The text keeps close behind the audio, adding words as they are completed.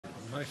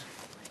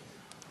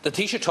The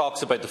Taoiseach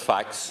talks about the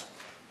facts.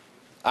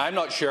 I'm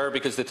not sure,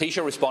 because the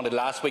Taoiseach responded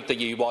last week that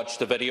you watched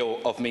the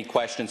video of me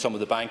questioning some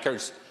of the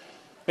bankers.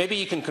 Maybe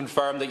you can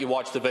confirm that you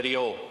watched the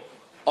video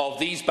of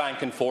these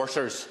bank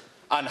enforcers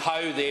and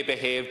how they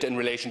behaved in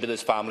relation to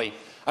this family.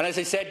 And as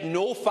I said,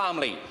 no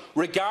family,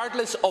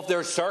 regardless of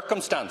their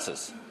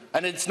circumstances,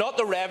 and it's not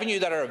the revenue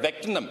that are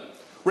evicting them,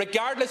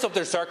 regardless of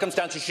their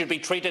circumstances, should be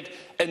treated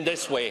in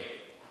this way.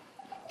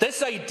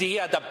 This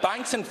idea that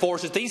banks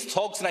enforcers, these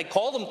thugs, and I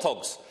call them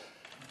thugs,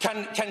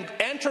 can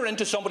enter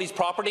into somebody's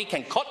property,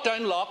 can cut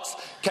down locks,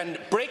 can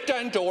break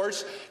down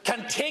doors,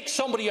 can take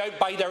somebody out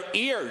by their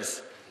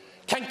ears,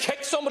 can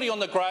kick somebody on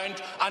the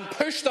ground and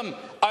push them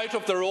out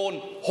of their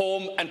own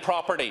home and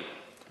property,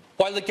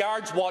 while the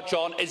guards watch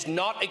on, is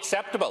not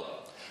acceptable.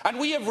 And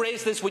we have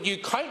raised this with you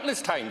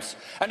countless times.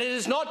 And it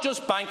is not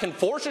just bank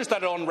enforcers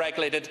that are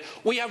unregulated.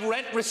 We have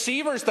rent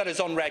receivers that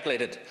is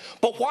unregulated.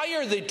 But why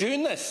are they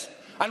doing this?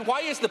 And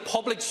why is the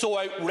public so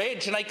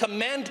outraged? And I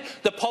commend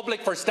the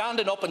public for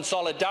standing up in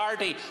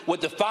solidarity with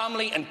the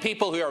family and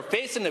people who are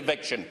facing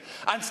eviction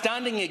and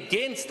standing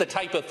against the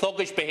type of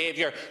thuggish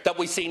behaviour that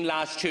we seen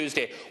last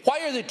Tuesday.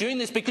 Why are they doing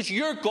this? Because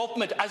your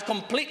government has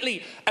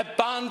completely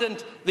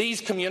abandoned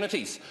these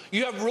communities.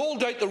 You have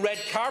rolled out the red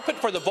carpet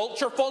for the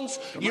vulture funds.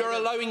 You're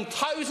allowing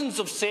thousands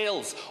of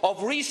sales of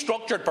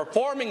restructured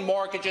performing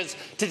mortgages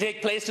to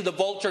take place to the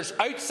vultures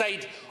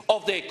outside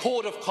of the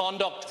code of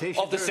conduct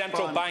of the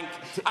central bank,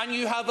 and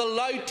you have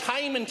allowed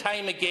time and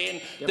time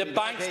again the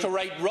banks to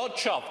write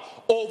rudshop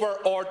over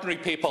ordinary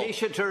people.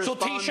 So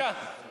Taoiseach,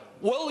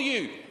 will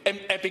you,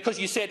 because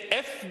you said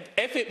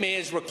if it may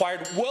is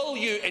required, will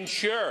you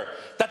ensure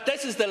that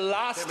this is the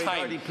last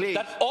time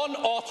that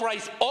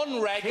unauthorised,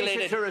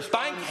 unregulated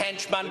bank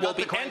henchmen will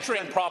be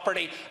entering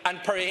property and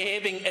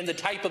behaving in the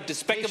type of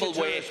despicable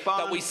way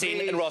that we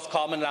seen in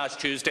Roscommon last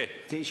Tuesday?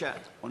 Taoiseach,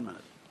 1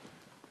 minute.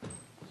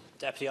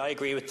 Deputy, I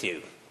agree with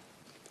you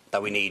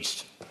that we need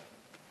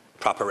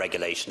proper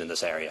regulation in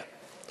this area.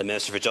 The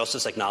Minister for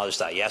Justice acknowledged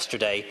that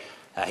yesterday.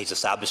 He's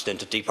established an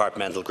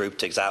interdepartmental group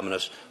to examine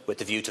it with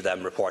the view to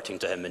them reporting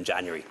to him in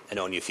January, in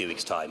only a few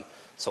weeks' time.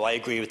 So I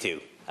agree with you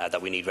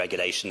that we need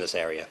regulation in this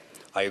area.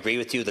 I agree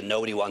with you that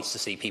nobody wants to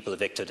see people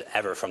evicted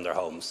ever from their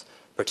homes,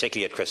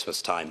 particularly at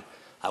Christmas time.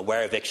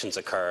 Where evictions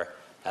occur,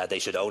 they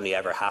should only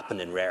ever happen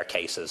in rare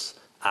cases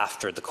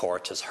after the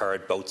court has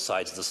heard both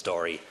sides of the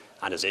story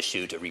and has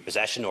issued a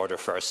repossession order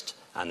first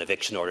and an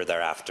eviction order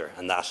thereafter,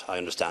 and that, I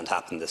understand,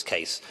 happened in this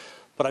case.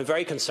 But I'm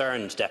very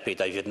concerned, Deputy,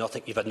 that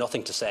you've had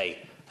nothing to say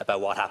about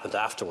what happened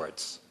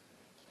afterwards.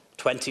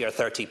 20 or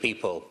 30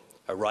 people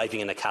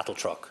arriving in a cattle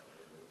truck,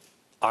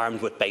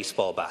 armed with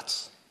baseball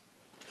bats,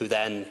 who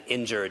then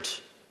injured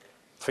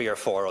 3 or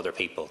 4 other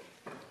people,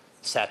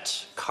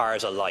 set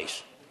cars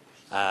alight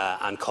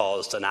and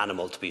caused an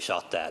animal to be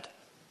shot dead.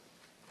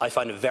 I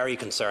find it very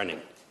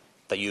concerning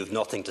that you have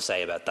nothing to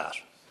say about that.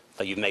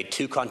 That you've made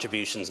 2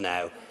 contributions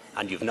now,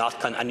 and you've not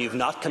condemned. You've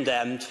not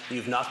condemned.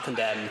 You've not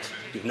condemned.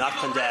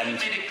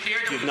 Taoiseach,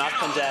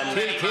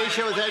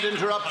 without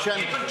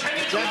interruption.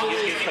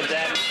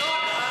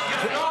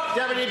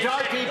 Deputy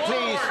Doherty,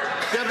 please.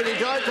 Deputy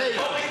Doherty.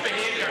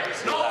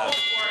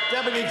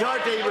 Deputy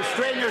Doherty,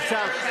 restrain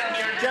yourself.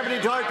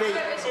 Deputy Doherty.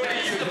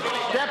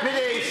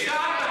 Deputies.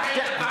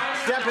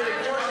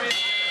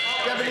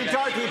 Deputy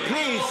Doherty,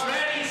 please.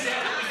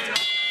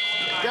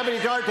 Deputy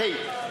Doherty.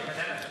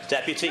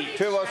 Deputy.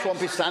 2 of us won't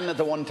be standing at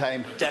the one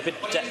time.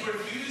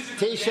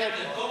 Taoiseach,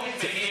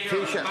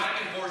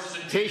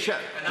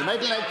 you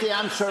might like the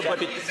answer, but...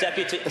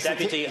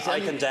 Deputy, I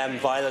condemn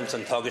violent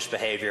and thuggish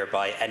behaviour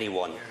by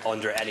anyone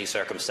under any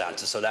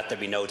circumstances, so let there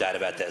be no doubt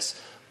about this.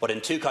 But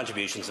in 2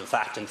 contributions, in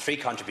fact in 3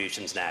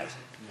 contributions now,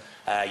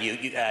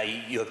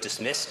 you have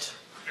dismissed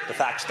the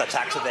fact that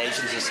tax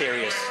evasion is a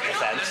serious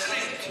offence.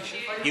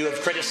 You have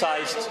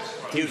criticised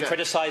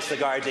the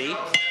Gardaí.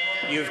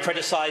 You have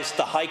criticised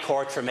the High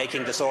Court for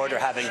making this order,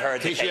 having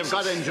heard the cases. You've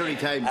got injury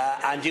time.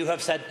 And you have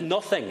said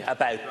nothing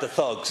about the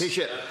thugs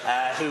who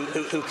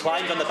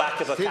climbed on the back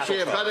of a cattle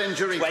truck,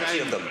 20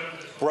 of them,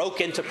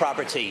 broke into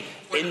property,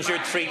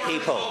 injured 3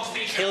 people,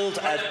 killed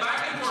a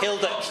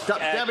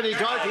Deputy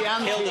Doherty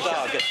and killed a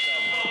dog.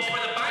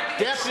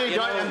 Deputy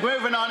Doherty, I'm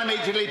moving on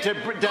immediately to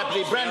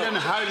Deputy Brendan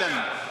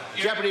Howland.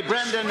 Deputy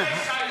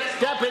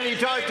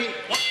Doherty.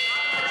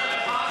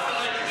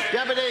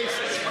 Deputies.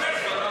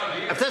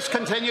 If this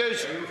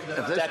continues,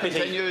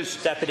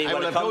 Deputy, I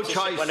will have no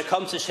choice. When it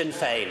comes to Sinn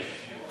Féin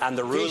and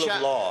the rule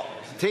of law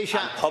and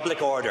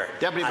public order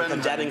and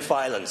condemning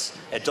violence,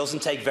 it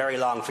doesn't take very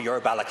long for your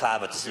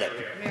balaclava to slip.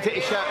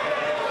 Deputy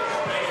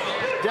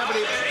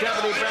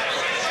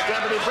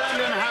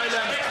Brendan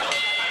Howland.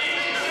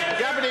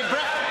 Deputy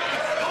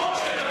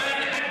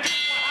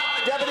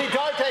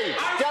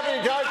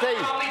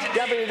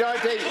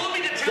Doherty.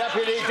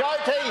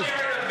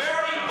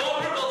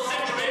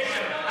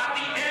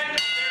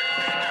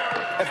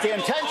 If the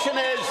intention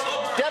is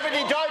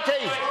Deputy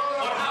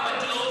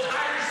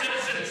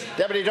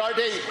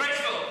Doherty,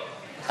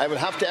 I will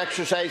have to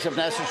exercise if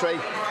necessary.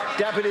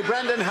 Deputy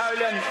Brendan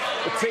Howland,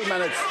 with 3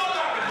 minutes.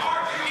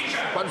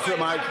 What's the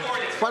remark?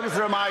 What was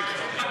the remark?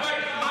 About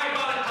my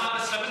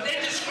balaclava slip.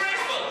 It's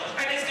disgraceful,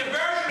 and it's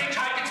diversionary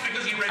tactics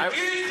because you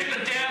refuse to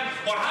condemn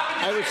what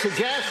happened. I would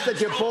suggest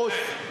that you both.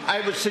 I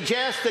would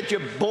suggest that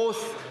you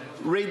both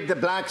read the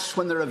blacks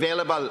when they're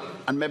available,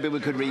 and maybe we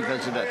could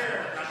revisit it.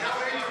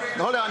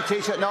 Hold on,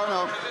 Taoiseach.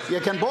 No. You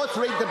can both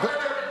read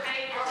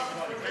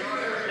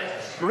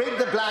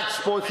the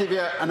blacks, both of you,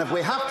 and if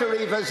we have to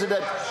revisit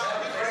it,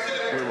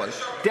 we will.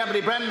 Deputy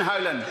Brendan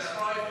Howland.